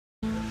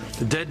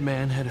The dead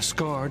man had a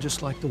scar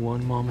just like the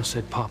one Mama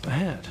said Papa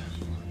had.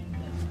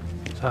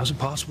 So how's it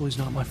possible he's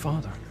not my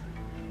father?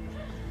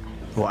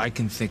 Well, I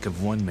can think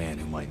of one man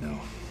who might know.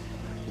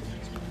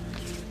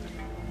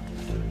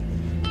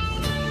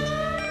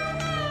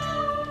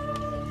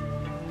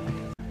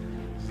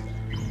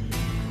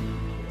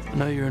 I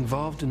know you're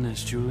involved in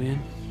this,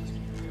 Julian.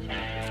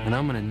 And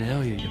I'm gonna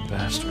nail you, you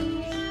bastard.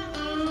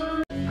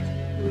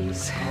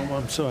 Luis. Oh,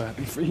 I'm so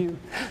happy for you.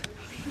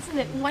 Isn't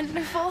it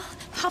wonderful?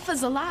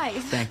 Papa's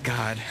alive. Thank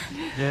God.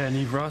 Yeah, and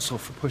Eve Russell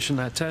for pushing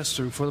that test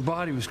through before the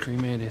body was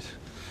cremated.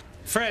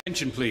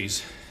 Attention,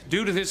 please.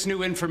 Due to this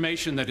new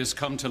information that has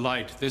come to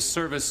light, this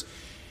service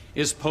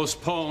is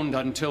postponed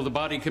until the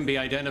body can be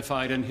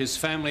identified and his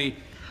family,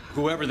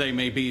 whoever they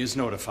may be, is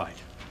notified.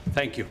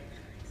 Thank you.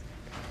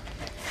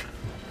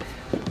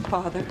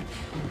 Father.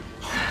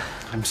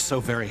 I'm so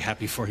very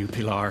happy for you,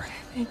 Pilar.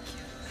 Thank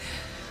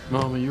you.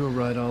 Mama, you were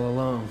right all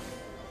along.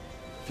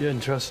 If you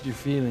hadn't trusted your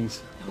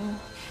feelings. Oh,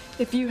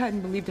 if you hadn't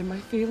believed in my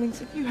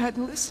feelings, if you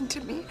hadn't listened to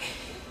me.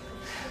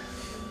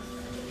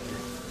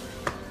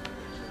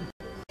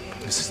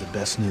 This is the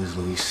best news,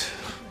 Luis.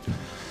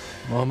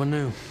 Mama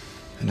knew.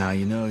 And now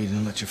you know you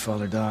didn't let your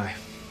father die.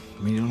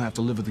 I mean, you don't have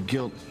to live with the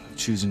guilt of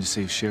choosing to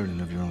save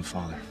Sheridan of your own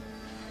father.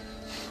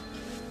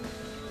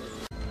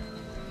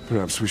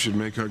 Perhaps we should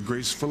make our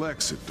graceful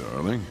exit,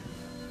 darling.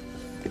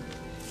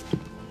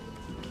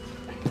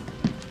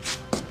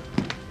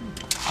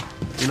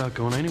 You're not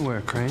going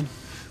anywhere, Crane.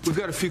 We've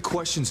got a few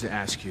questions to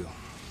ask you.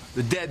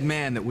 The dead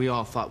man that we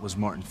all thought was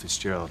Martin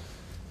Fitzgerald.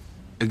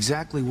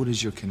 Exactly what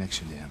is your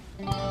connection to him?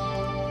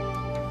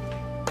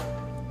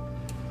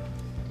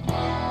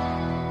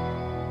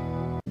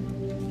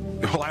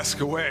 Well, ask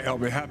away. I'll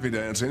be happy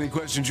to answer any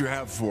questions you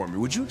have for me.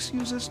 Would you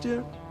excuse us,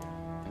 dear?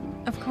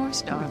 Of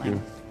course,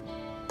 darling.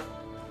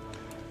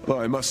 Well,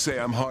 I must say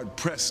I'm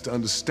hard-pressed to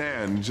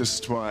understand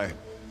just why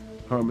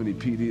Harmony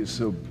PD is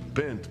so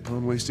bent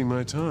upon wasting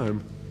my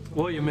time.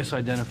 Well, you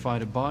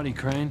misidentified a body,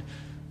 Crane.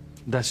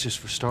 That's just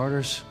for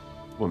starters.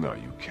 Well, now,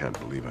 you can't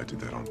believe I did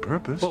that on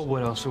purpose. Well,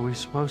 what else are we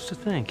supposed to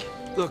think?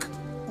 Look,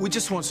 we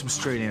just want some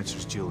straight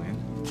answers, Julian.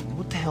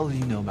 What the hell do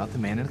you know about the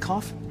man in the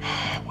coffin?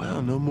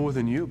 Well, no more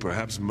than you,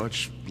 perhaps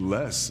much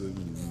less.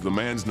 The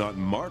man's not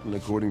Martin,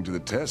 according to the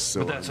test,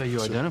 so... But that's how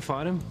you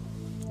identified him?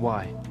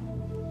 Why?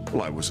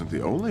 Well, I wasn't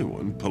the only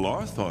one.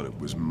 Pilar thought it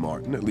was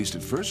Martin. At least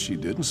at first she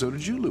did, and so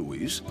did you,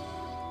 Louise.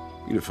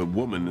 If a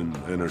woman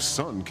and her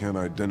son can't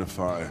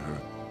identify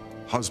her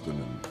husband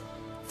and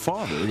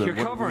father, then You're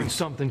covering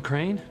something,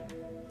 Crane.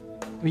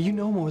 I mean, you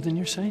know more than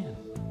you're saying.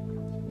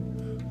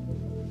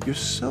 You're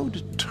so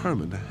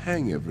determined to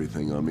hang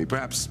everything on me.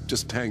 Perhaps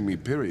just hang me,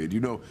 period.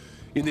 You know,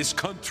 in this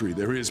country,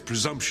 there is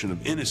presumption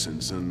of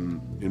innocence,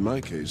 and in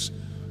my case,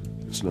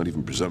 it's not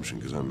even presumption,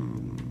 because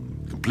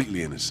I'm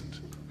completely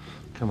innocent.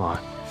 Come on.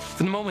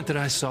 From the moment that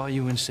I saw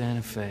you in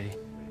Santa Fe,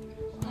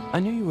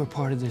 I knew you were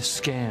part of this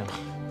scam,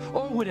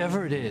 or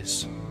whatever it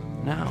is.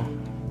 Now,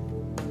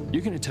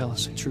 you're gonna tell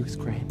us the truth,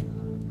 Crane.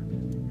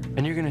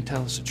 And you're gonna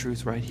tell us the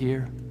truth right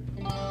here,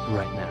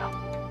 right now.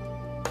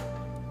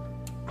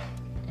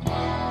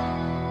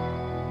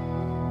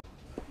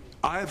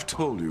 I've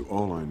told you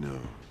all I know.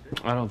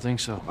 I don't think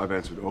so. I've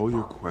answered all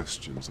your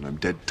questions, and I'm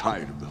dead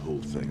tired of the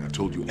whole thing. I've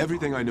told you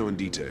everything I know in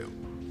detail.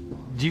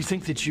 Do you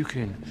think that you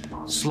can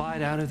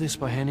slide out of this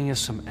by handing us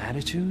some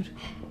attitude?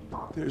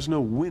 There's no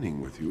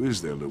winning with you,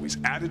 is there, Louise?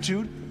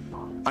 Attitude?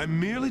 I'm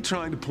merely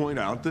trying to point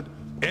out that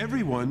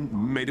everyone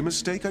made a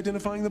mistake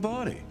identifying the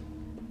body.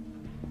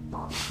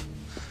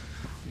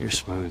 You're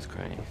smooth,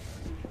 Crane.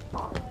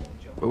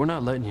 But we're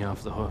not letting you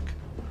off the hook.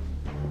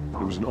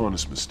 It was an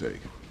honest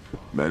mistake.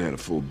 The man had a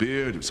full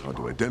beard, it was hard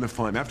to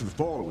identify, and after the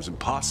fall it was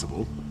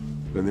impossible.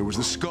 Then there was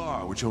the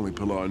scar, which only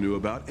Pilar knew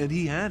about, and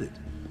he had it.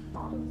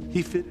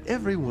 He fit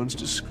everyone's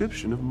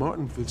description of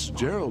Martin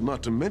Fitzgerald,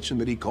 not to mention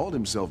that he called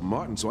himself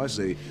Martin, so I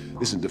say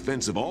this in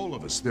defense of all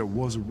of us. There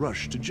was a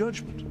rush to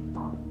judgment.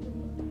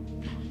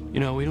 You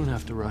know, we don't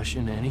have to rush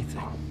into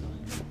anything.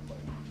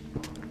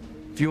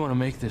 If you want to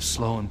make this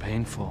slow and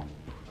painful,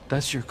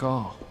 that's your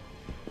call.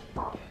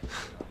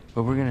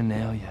 But we're gonna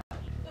nail you.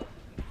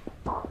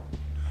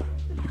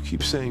 You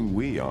keep saying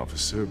we,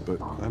 officer,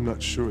 but I'm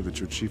not sure that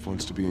your chief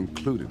wants to be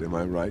included. Am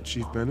I right,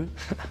 Chief Bennett?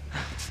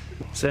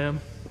 Sam?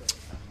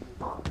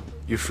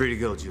 You're free to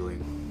go,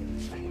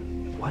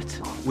 Julian. What?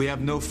 We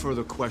have no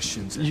further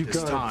questions at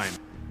this time.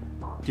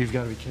 You've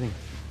got to be kidding.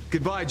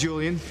 Goodbye,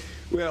 Julian.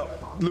 Well,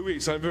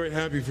 Luis, I'm very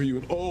happy for you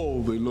and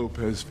all the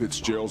Lopez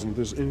Fitzgeralds, and if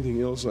there's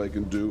anything else I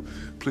can do,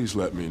 please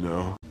let me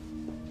know.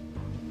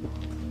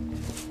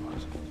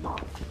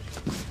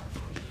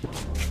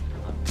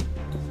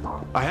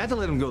 I had to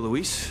let him go,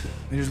 Luis.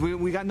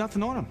 We got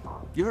nothing on him.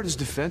 You heard his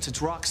defense.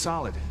 It's rock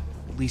solid,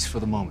 at least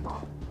for the moment.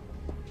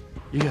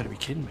 You got to be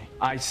kidding me.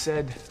 I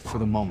said for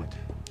the moment.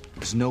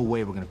 There's no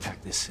way we're going to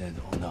pack this in.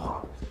 Oh,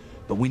 no.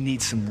 But we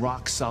need some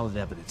rock solid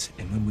evidence,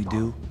 and when we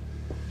do,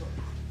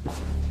 we'll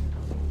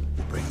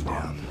bring him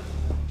down.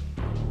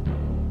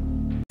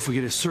 If we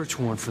get a search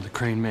warrant for the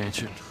Crane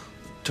Mansion,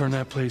 turn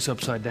that place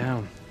upside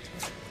down.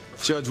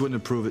 Judge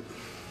wouldn't approve it.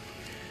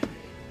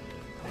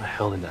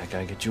 hell did that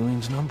guy get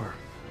Julian's number?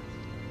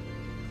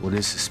 Well, it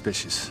is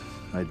suspicious.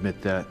 I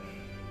admit that.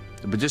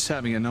 But just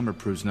having a number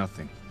proves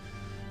nothing.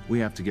 We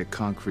have to get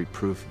concrete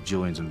proof of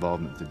Julian's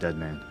involvement with the dead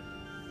man.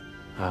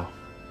 How?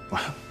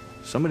 Well,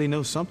 somebody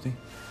knows something.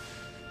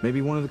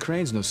 Maybe one of the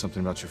Cranes knows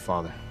something about your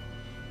father.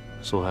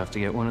 So we'll have to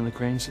get one of the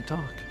Cranes to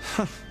talk.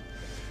 They're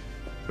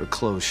a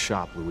closed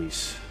shop,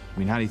 Luis. I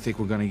mean, how do you think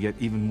we're gonna get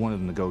even one of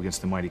them to go against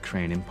the mighty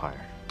Crane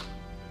Empire?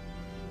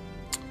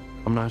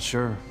 I'm not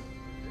sure.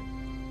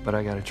 But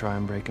I gotta try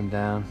and break him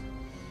down.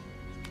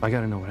 I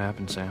gotta know what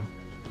happened, Sam.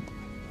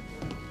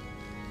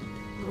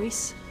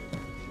 Luis,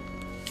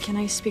 can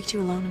I speak to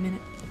you alone a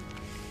minute?